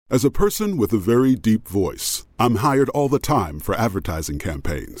As a person with a very deep voice, I'm hired all the time for advertising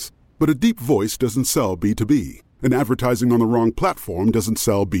campaigns. But a deep voice doesn't sell B2B, and advertising on the wrong platform doesn't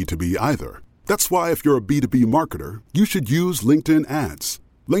sell B2B either. That's why if you're a B2B marketer, you should use LinkedIn ads.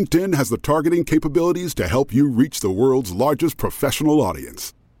 LinkedIn has the targeting capabilities to help you reach the world's largest professional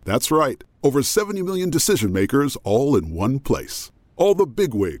audience. That's right, over 70 million decision makers all in one place. All the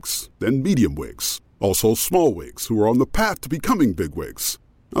big wigs, then medium wigs, also small wigs who are on the path to becoming big wigs.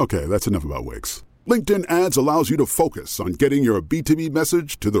 Okay, that's enough about wigs. LinkedIn ads allows you to focus on getting your B2B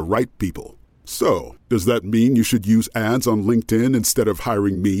message to the right people. So, does that mean you should use ads on LinkedIn instead of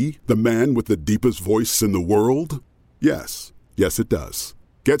hiring me, the man with the deepest voice in the world? Yes. Yes, it does.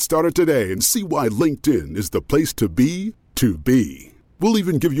 Get started today and see why LinkedIn is the place to be to be. We'll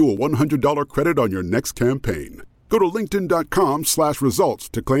even give you a $100 credit on your next campaign. Go to linkedin.com/results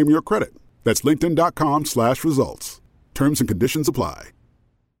to claim your credit. That's linkedin.com/results. Terms and conditions apply.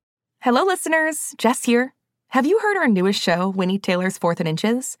 Hello, listeners. Jess here. Have you heard our newest show, Winnie Taylor's 4th and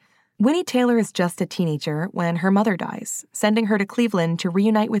Inches? Winnie Taylor is just a teenager when her mother dies, sending her to Cleveland to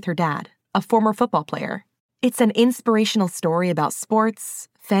reunite with her dad, a former football player. It's an inspirational story about sports,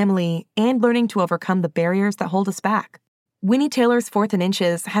 family, and learning to overcome the barriers that hold us back. Winnie Taylor's 4th and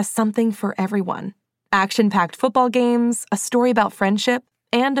Inches has something for everyone. Action-packed football games, a story about friendship,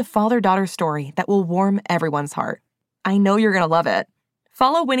 and a father-daughter story that will warm everyone's heart. I know you're going to love it.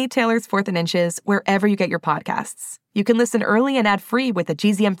 Follow Winnie Taylor's 4th and Inches wherever you get your podcasts. You can listen early and ad-free with a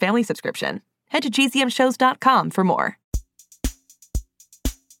GZM family subscription. Head to gzmshows.com for more.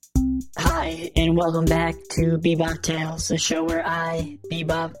 Hi, and welcome back to BeeBop Tales, a show where I,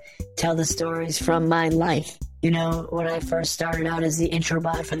 BeeBop, tell the stories from my life. You know, when I first started out as the intro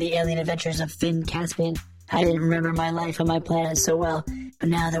bot for the alien adventures of Finn Caspian, I didn't remember my life on my planet so well, but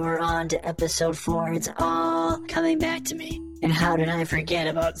now that we're on to episode 4, it's all coming back to me. And how did I forget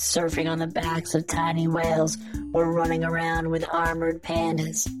about surfing on the backs of tiny whales or running around with armored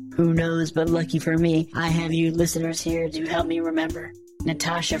pandas? Who knows, but lucky for me, I have you listeners here to help me remember.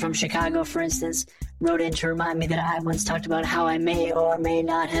 Natasha from Chicago, for instance, wrote in to remind me that I once talked about how I may or may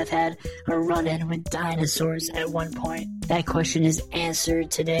not have had a run-in with dinosaurs at one point. That question is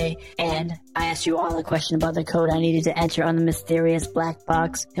answered today, and I asked you all a question about the code I needed to enter on the mysterious black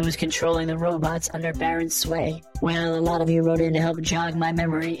box that was controlling the robots under Baron's sway. Well, a lot of you wrote in to help jog my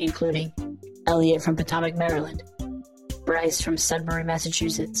memory, including Elliot from Potomac, Maryland, Bryce from Sudbury,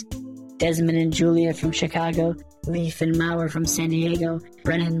 Massachusetts, Desmond and Julia from Chicago, Leaf and Mauer from San Diego,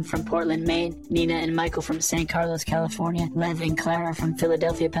 Brennan from Portland, Maine, Nina and Michael from San Carlos, California, Lev and Clara from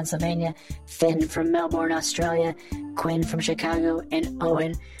Philadelphia, Pennsylvania, Finn from Melbourne, Australia, Quinn from Chicago, and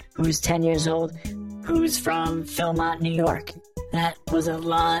Owen, who's 10 years old, who's from Philmont, New York. That was a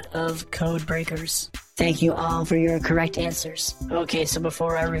lot of code breakers. Thank you all for your correct answers. Okay, so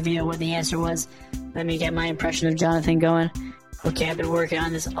before I reveal what the answer was, let me get my impression of Jonathan going. Okay, I've been working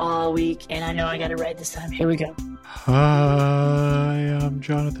on this all week, and I know I got it right this time. Here we go. Hi, I'm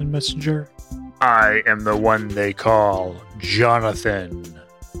Jonathan Messenger. I am the one they call Jonathan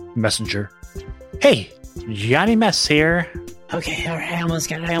Messenger. Hey, Johnny Mess here. Okay, all right, I almost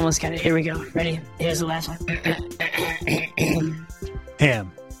got it. Here we go. Ready? Here's the last one.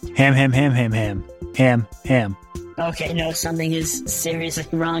 Ham. Ham. Okay, no, something is seriously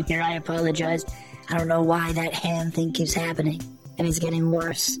wrong here. I apologize. I don't know why that ham thing keeps happening, and it's getting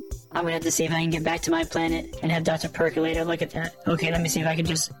worse. I'm gonna have to see if I can get back to my planet and have Dr. Percolator look at that. Okay, let me see if I can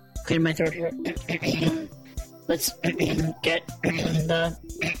just clear my throat here. Let's get the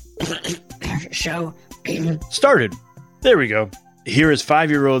show started. There we go. Here is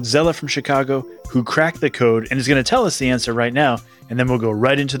 5-year-old Zella from Chicago who cracked the code and is going to tell us the answer right now, and then we'll go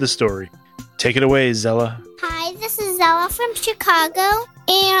right into the story. Take it away, Zella. Hi, this is Zella from Chicago,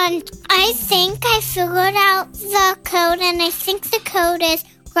 and I think I figured out the code, and I think the code is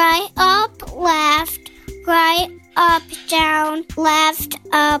right up, left, right up, down, left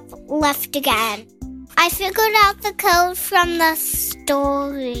up, left again. I figured out the code from the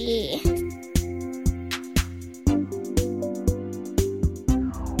story.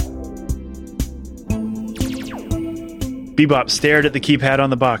 BeeBop stared at the keypad on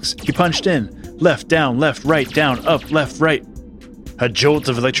the box. He punched in. Left, down, left, right, down, up, left, right. A jolt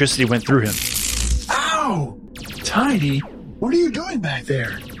of electricity went through him. Ow! Tiny, what are you doing back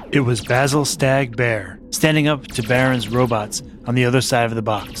there? It was Basil Stag Bear, standing up to Baron's robots on the other side of the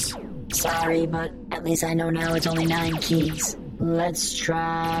box. Sorry, but at least I know now it's only 9 keys. Let's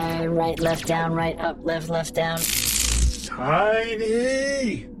try right, left, down, right, up, left, down.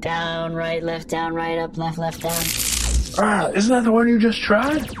 Tiny! Down, right, left, up, left, down. Isn't that the one you just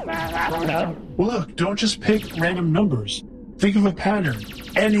tried? I don't know. Well, look, don't just pick random numbers. Think of a pattern.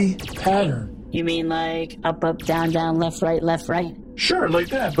 any pattern. You mean like up, up, down, down, left, right, left, right? Sure, like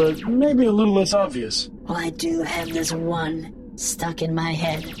that, but maybe a little less obvious. Well, I do have this one stuck in my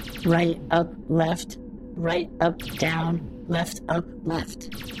head. Right, up, left, right, up, down, left, up, left.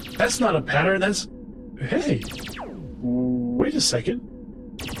 That's not a pattern, that's... Hey, wait a second.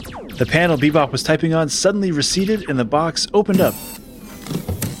 The panel BeeBop was typing on suddenly receded and the box opened up,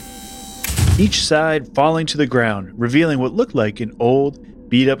 each side falling to the ground, revealing what looked like an old,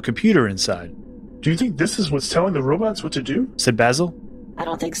 beat-up computer inside. Do you think this is what's telling the robots what to do? Said Basil. I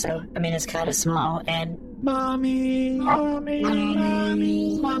don't think so. I mean, it's kind of small and... Mommy, mommy,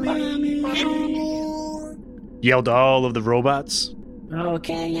 mommy, mommy, mommy. Yelled all of the robots.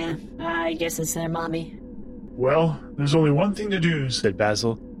 Okay, yeah. I guess it's their mommy. Well, there's only one thing to do, Said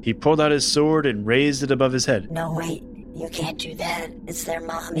Basil. He pulled out his sword and raised it above his head. No, wait. You can't do that. It's their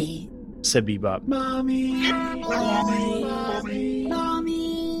mommy. Said BeeBop. Mommy, mommy, mommy,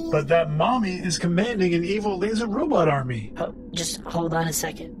 mommy. But that mommy is commanding an evil laser robot army. Oh, just hold on a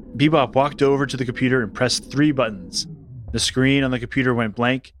second. BeeBop walked over to the computer and pressed 3 buttons. The screen on the computer went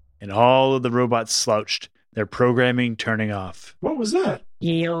blank, and all of the robots slouched, their programming turning off. What was that?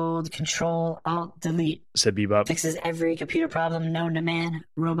 Ye old Control-Alt-Delete. Said BeeBop. Fixes every computer problem known to man,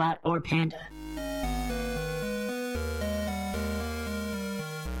 robot, or panda.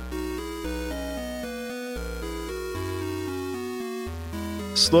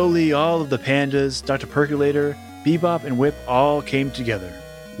 Slowly, all of the pandas, Dr. Percolator, BeeBop, and Whip all came together.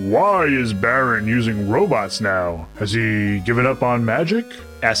 Why is Baron using robots now? Has he given up on magic?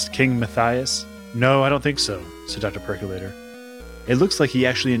 Asked King Matthias. No, I don't think so, said Dr. Percolator. It looks like he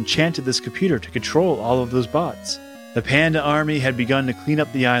actually enchanted this computer to control all of those bots. The panda army had begun to clean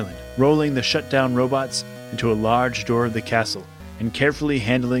up the island, rolling the shut-down robots into a large door of the castle and carefully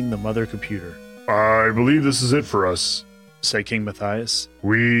handling the mother computer. I believe this is it for us, said King Matthias.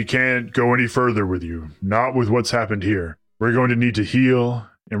 We can't go any further with you, not with what's happened here. We're going to need to heal,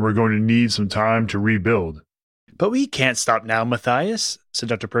 and we're going to need some time to rebuild. But we can't stop now, Matthias, said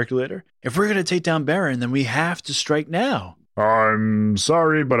Dr. Percolator. If we're going to take down Baron, then we have to strike now. I'm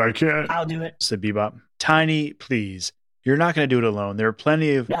sorry, but I can't, I'll do it. said BeeBop. Tiny, please. You're not going to do it alone. There are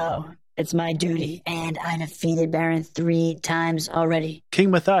plenty of... No, it's my duty, and I defeated Baron 3 times already.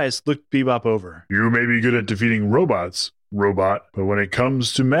 King Matthias looked BeeBop over. You may be good at defeating robots, robot, but when it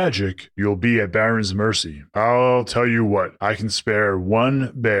comes to magic, you'll be at Baron's mercy. I'll tell you what, I can spare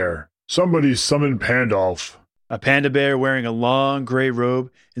 1 bear. Somebody summon Pandolf. A panda bear wearing a long gray robe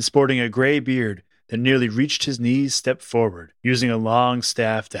and sporting a gray beard that nearly reached his knees stepped forward, using a long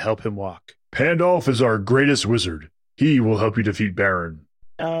staff to help him walk. Pandolf is our greatest wizard. He will help you defeat Baron.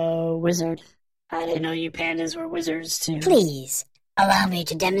 Oh, wizard. I didn't know you pandas were wizards, too. Please, allow me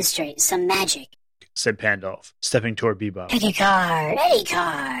to demonstrate some magic. Said Pandolf, stepping toward BeeBop. Pick a card, any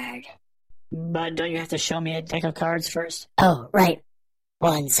card. But don't you have to show me a deck of cards first? Oh, right.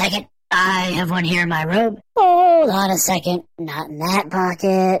 1 second. I have one here in my robe. Hold on a second. Not in that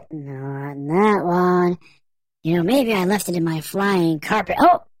pocket. Not in that one. You know, maybe I left it in my flying carpet.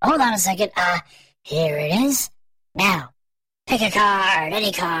 Oh, hold on a second. Here it is. Now, pick a card,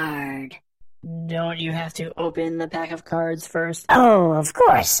 any card. Don't you have to open the pack of cards first? Oh, of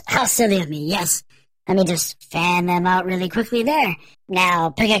course. How silly of me, yes. Let me just fan them out really quickly there. Now,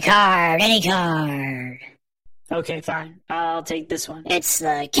 pick a card, any card. Okay, fine. I'll take this one. It's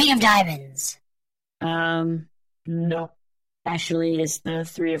the King of Diamonds. No. Actually, it's the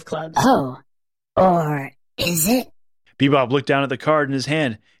 3 of clubs. Oh, or is it? BeeBop looked down at the card in his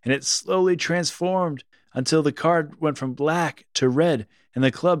hand, and it slowly transformed until the card went from black to red, and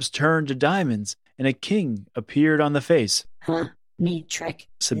the clubs turned to diamonds, and a king appeared on the face. Huh? Neat trick.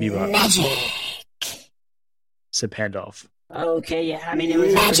 Said BeeBop. Magic. Said Pandolf. Okay, yeah. I mean, it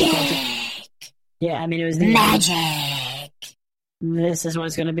was Magic. Yeah, I mean, it was the Magic. This is what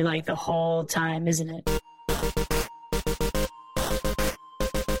it's going to be like the whole time, isn't it?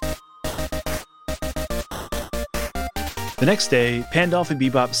 The next day, Pandolf and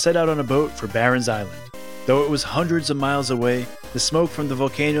BeeBop set out on a boat for Baron's Island. Though it was hundreds of miles away, the smoke from the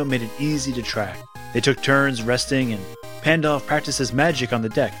volcano made it easy to track. They took turns resting, and Pandolf practiced his magic on the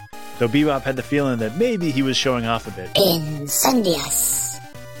deck, though BeeBop had the feeling that maybe he was showing off a bit. Incendious.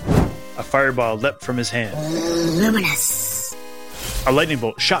 A fireball leapt from his hand. Luminous. A lightning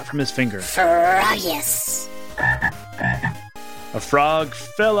bolt shot from his finger. Furious. A frog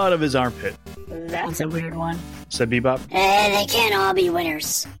fell out of his armpit, That's a weird one. said BeeBop. They can't all be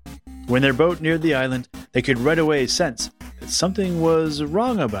winners. When their boat neared the island, they could right away sense that something was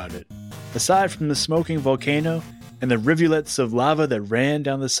wrong about it. Aside from the smoking volcano and the rivulets of lava that ran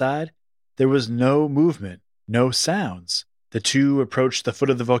down the side, there was no movement, no sounds. The two approached the foot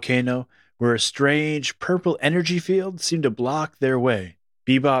of the volcano, where a strange purple energy field seemed to block their way.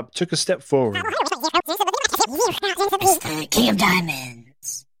 BeeBop took a step forward. It's the King of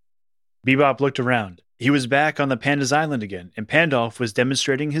Diamonds. BeeBop looked around. He was back on the Panda's Island again, and Pandolf was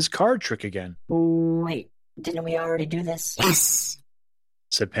demonstrating his card trick again. Wait, didn't we already do this? Yes,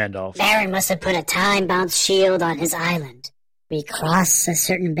 said Pandolf. Baron must have put a time-bound shield on his island. We cross a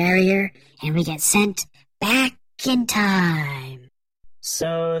certain barrier, and we get sent back in time.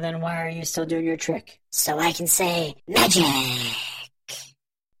 So then why are you still doing your trick? So I can say magic.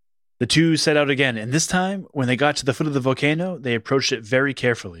 The two set out again, and this time, when they got to the foot of the volcano, they approached it very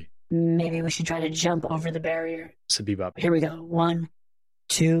carefully. Maybe we should try to jump over the barrier, said BeeBop. Here we go. 1,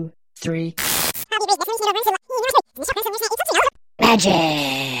 2, 3.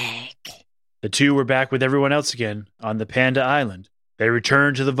 Magic! The two were back with everyone else again on the Panda Island. They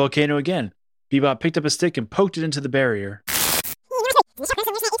returned to the volcano again. BeeBop picked up a stick and poked it into the barrier.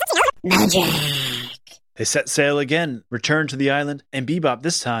 Magic! They set sail again, returned to the island, and BeeBop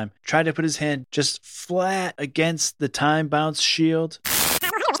this time tried to put his hand just flat against the time-bound shield.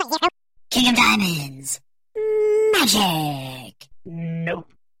 King of Diamonds! Magic!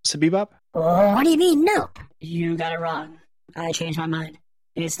 Nope, said BeeBop. What do you mean, nope? You got it wrong. I changed my mind.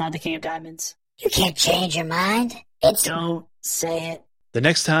 It's not the King of Diamonds. You can't change your mind. Don't say it. The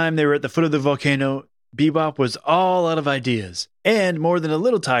next time they were at the foot of the volcano, BeeBop was all out of ideas, and more than a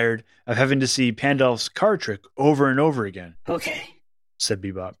little tired of having to see Pandolf's card trick over and over again. Okay, said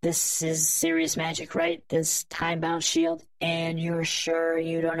BeeBop. This is serious magic, right? This time-bound shield? And you're sure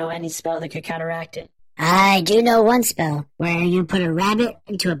you don't know any spell that could counteract it? I do know one spell, where you put a rabbit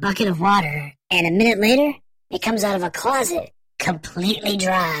into a bucket of water, and a minute later, it comes out of a closet, completely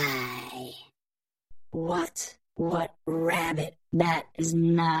dry. What? What rabbit? That is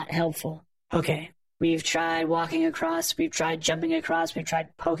not helpful. Okay, we've tried walking across, we've tried jumping across, we've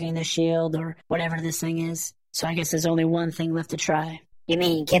tried poking the shield, or whatever this thing is. So I guess there's only one thing left to try. You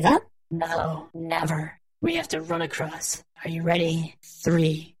mean give up? No, never. We have to run across. Are you ready?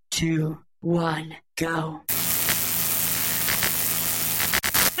 3, 2, 1, go.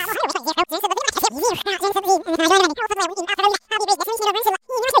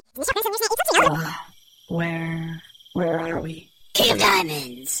 Where are we? King of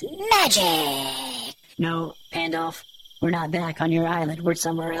Diamonds! Magic! No, Pandolf, we're not back on your island. We're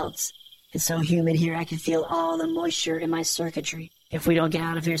somewhere else. It's so humid here I can feel all the moisture in my circuitry. If we don't get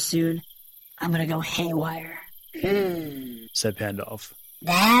out of here soon, I'm gonna go haywire. Said Pandolf.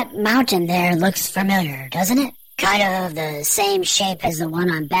 That mountain there looks familiar, doesn't it? Kind of the same shape as the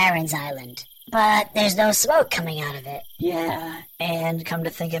one on Baron's Island. But there's no smoke coming out of it. Yeah, and come to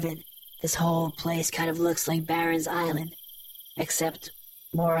think of it, this whole place kind of looks like Baron's Island, except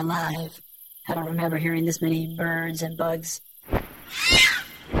more alive. I don't remember hearing this many birds and bugs.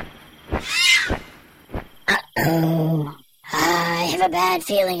 Uh-oh. I have a bad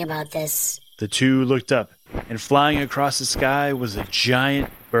feeling about this. The two looked up, and flying across the sky was a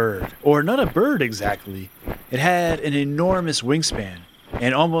giant bird. Or not a bird exactly. It had an enormous wingspan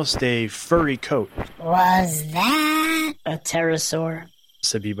and almost a furry coat. Was that a pterosaur?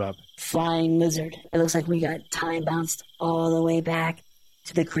 Said BeeBop. Flying lizard. It looks like we got time bounced all the way back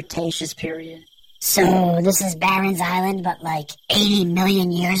to the Cretaceous period. So this is Baron's Island, but like 80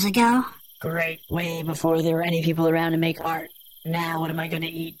 million years ago? Great. Way before there were any people around to make art. Now what am I going to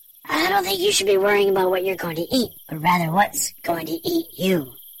eat? I don't think you should be worrying about what you're going to eat, but rather what's going to eat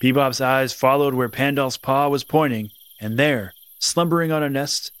you. BeeBop's eyes followed where Pandolf's paw was pointing, and there, slumbering on a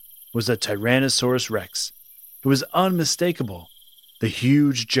nest, was a Tyrannosaurus Rex. It was unmistakable. The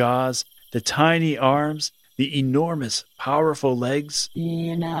huge jaws, the tiny arms, the enormous, powerful legs.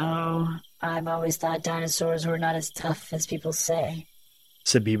 You know, I've always thought dinosaurs were not as tough as people say,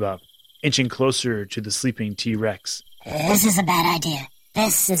 said BeeBop, inching closer to the sleeping T-Rex. This is a bad idea.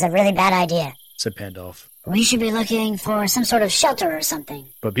 This is a really bad idea, said Pandolf. We should be looking for some sort of shelter or something.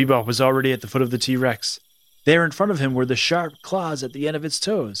 But BeeBop was already at the foot of the T-Rex. There in front of him were the sharp claws at the end of its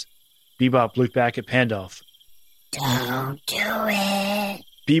toes. BeeBop looked back at Pandolf. Don't do it.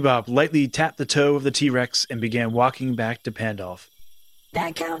 BeeBop lightly tapped the toe of the T-Rex and began walking back to Pandolf.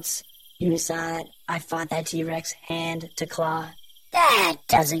 That counts. You saw it. I fought that T-Rex hand to claw. That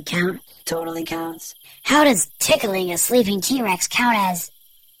doesn't count. Totally counts. How does tickling a sleeping T-Rex count as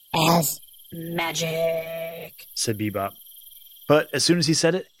magic? Said BeeBop. But as soon as he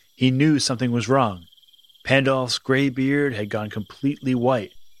said it, he knew something was wrong. Pandolf's gray beard had gone completely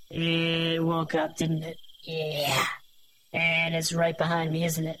white. It woke up, didn't it? Yeah. And it's right behind me,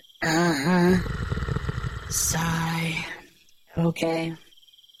 isn't it? Sigh. Okay.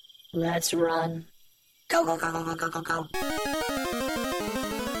 Let's run. Go, go, go, go, go, go, go, go.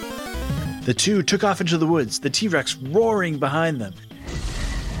 The two took off into the woods, the T-Rex roaring behind them.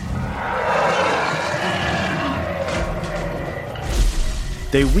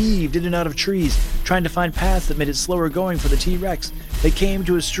 They weaved in and out of trees, trying to find paths that made it slower going for the T-Rex. They came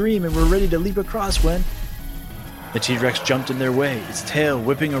to a stream and were ready to leap across when the T-Rex jumped in their way, its tail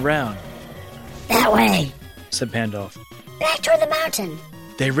whipping around. That way, said Pandolf. back toward the mountain.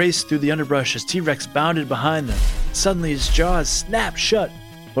 They raced through the underbrush as T-Rex bounded behind them. Suddenly his jaws snapped shut,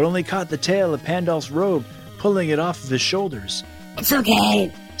 but only caught the tail of Pandolf's robe, pulling it off of his shoulders. It's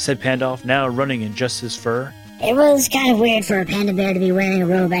okay, said Pandolf, now running in just his fur. It was kind of weird for a panda bear to be wearing a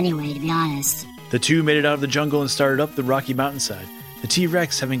robe anyway, to be honest. The two made it out of the jungle and started up the rocky mountainside. The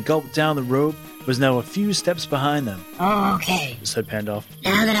T-Rex, having gulped down the robe, was now a few steps behind them. Oh, okay, said Pandolf.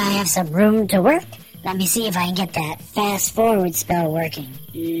 Now that I have some room to work, let me see if I can get that fast-forward spell working.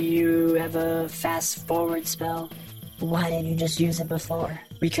 You have a fast-forward spell? Why didn't you just use it before?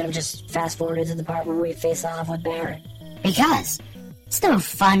 We could have just fast-forwarded to the part where we face off with Baron. Because it's no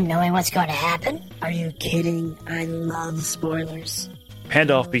fun knowing what's going to happen. Are you kidding? I love spoilers.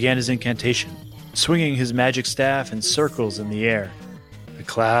 Pandolf began his incantation, swinging his magic staff in circles in the air. The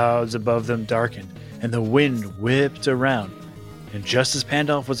clouds above them darkened, and the wind whipped around. And just as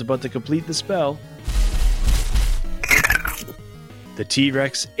Pandolf was about to complete the spell, the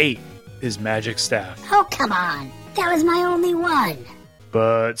T-Rex ate his magic staff. Oh, come on. That was my only one.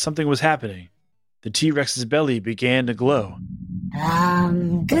 But something was happening. The T-Rex's belly began to glow.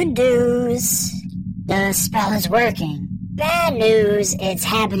 Good news. The spell is working. Bad news, it's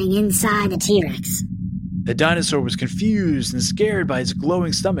happening inside the T-Rex. The dinosaur was confused and scared by its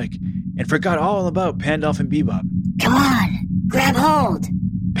glowing stomach and forgot all about Pandolf and BeeBop. Come on, grab hold.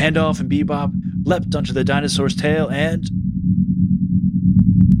 Pandolf and BeeBop leapt onto the dinosaur's tail and...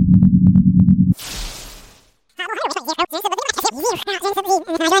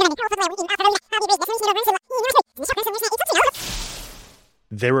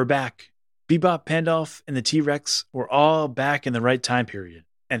 they were back. BeeBop, Pandolf, and the T-Rex were all back in the right time period.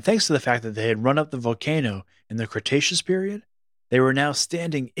 And thanks to the fact that they had run up the volcano in the Cretaceous period, they were now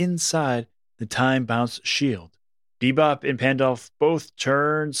standing inside the time-bounce shield. BeeBop and Pandolf both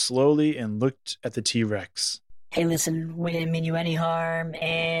turned slowly and looked at the T-Rex. Hey, listen, we didn't mean you any harm,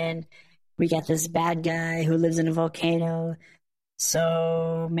 and we got this bad guy who lives in a volcano,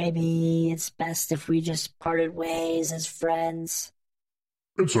 so maybe it's best if we just parted ways as friends.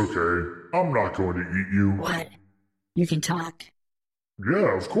 It's okay. I'm not going to eat you. What? You can talk.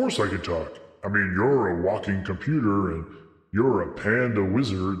 Yeah, of course I can talk. I mean, you're a walking computer and you're a panda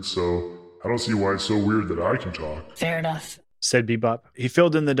wizard, so I don't see why it's so weird that I can talk. Fair enough, said BeeBop. He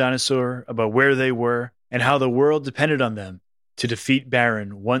filled in the dinosaur about where they were and how the world depended on them to defeat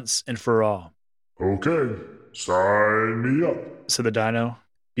Baron once and for all. Okay, sign me up, said the dino.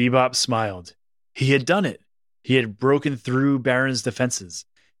 BeeBop smiled. He had done it. He had broken through Baron's defenses.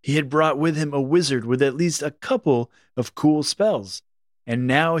 He had brought with him a wizard with at least a couple of cool spells. And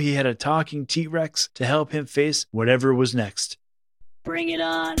now he had a talking T-Rex to help him face whatever was next. Bring it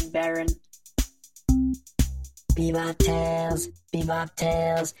on, Baron. BeeBop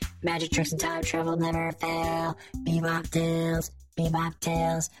tales, magic tricks and time travel never fail. BeeBop tales, BeeBop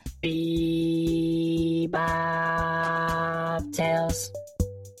tales, BeeBop tales.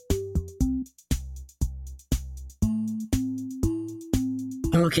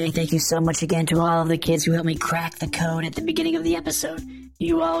 Okay, thank you so much again to all of the kids who helped me crack the code at the beginning of the episode.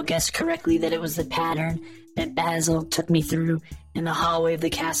 You all guessed correctly that it was the pattern that Basil took me through in the hallway of the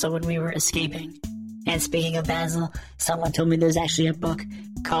castle when we were escaping. And speaking of Basil, someone told me there's actually a book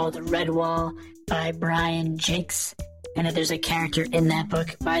called Red Wall by Brian Jakes, and that there's a character in that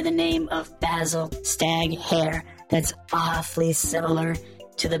book by the name of Basil Stag Hare that's awfully similar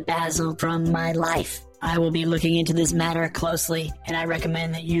to the Basil from my life. I will be looking into this matter closely, and I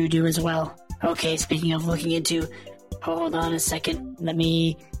recommend that you do as well. Okay, speaking of looking into, hold on a second. Let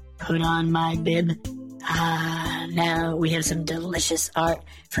me put on my bib. Now we have some delicious art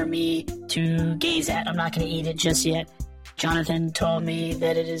for me to gaze at. I'm not going to eat it just yet. Jonathan told me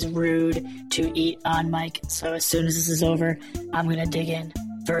that it is rude to eat on mic, so as soon as this is over, I'm going to dig in.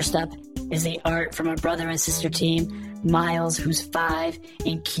 First up is the art from a brother and sister team, Miles, who's 5,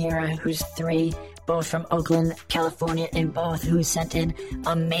 and Kira, who's 3. Both from Oakland, California, and both who sent in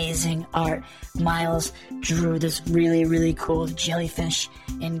amazing art. Miles drew this really, really cool jellyfish,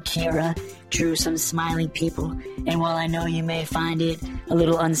 and Kira drew some smiling people. And while I know you may find it a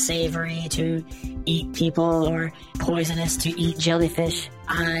little unsavory to eat people or poisonous to eat jellyfish,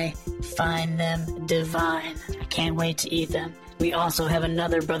 I find them divine. I can't wait to eat them. We also have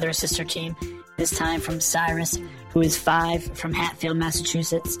another brother-sister team this time from Cyrus, who is 5 from Hatfield,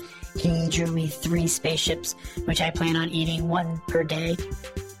 Massachusetts. He drew me 3 spaceships, which I plan on eating 1 per day.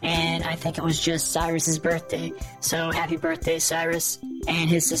 And I think it was just Cyrus's birthday. So happy birthday, Cyrus. And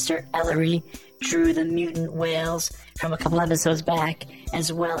his sister Ellery drew the mutant whales from a couple episodes back,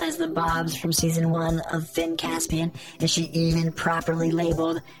 as well as the bobs from season 1 of Finn Caspian, and she even properly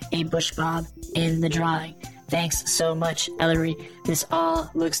labeled a bush bob in the drawing. Thanks so much, Ellery. This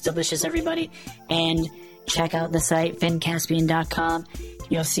all looks delicious, everybody. And check out the site, finncaspian.com.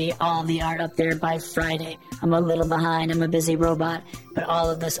 You'll see all the art up there by Friday. I'm a little behind, I'm a busy robot, but all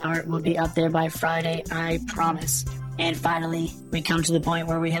of this art will be up there by Friday, I promise. And finally, we come to the point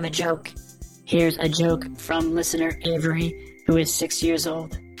where we have a joke. Here's a joke from listener Avery, who is 6 years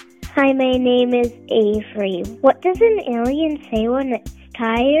old. Hi, my name is Avery. What does an alien say when it's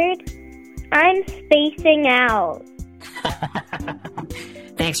tired? I'm spacing out.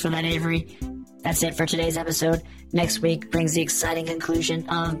 Thanks for that, Avery. That's it for today's episode. Next week brings the exciting conclusion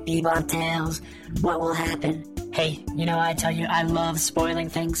of BeeBop Tales. What will happen? Hey, you know I tell you I love spoiling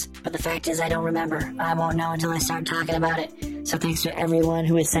things, but the fact is I don't remember. I won't know until I start talking about it. So thanks to everyone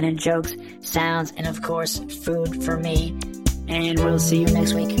who has sent in jokes, sounds, and of course, food for me. And we'll see you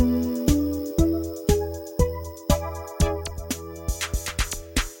next week.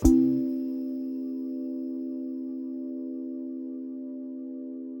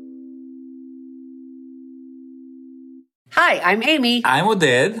 Hi, I'm Amy. I'm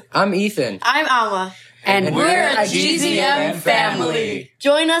Oded. I'm Ethan. I'm Alma. And we're a GZM family.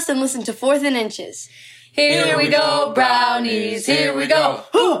 Join us and listen to 4th and Inches. Here we go, brownies. Here we go.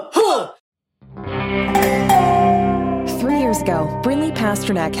 Hoo, hoo. 3 years ago, Brinley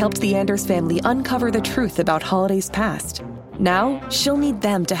Pasternak helped the Anders family uncover the truth about holidays past. Now, she'll need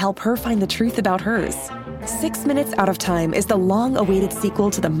them to help her find the truth about hers. 6 Minutes Out of Time is the long-awaited sequel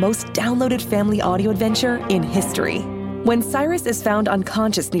to the most downloaded family audio adventure in history. When Cyrus is found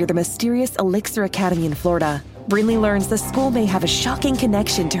unconscious near the mysterious Elixir Academy in Florida, Brinley learns the school may have a shocking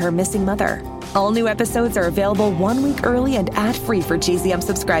connection to her missing mother. All new episodes are available 1 week early and ad-free for GZM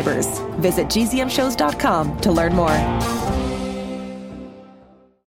subscribers. Visit gzmshows.com to learn more.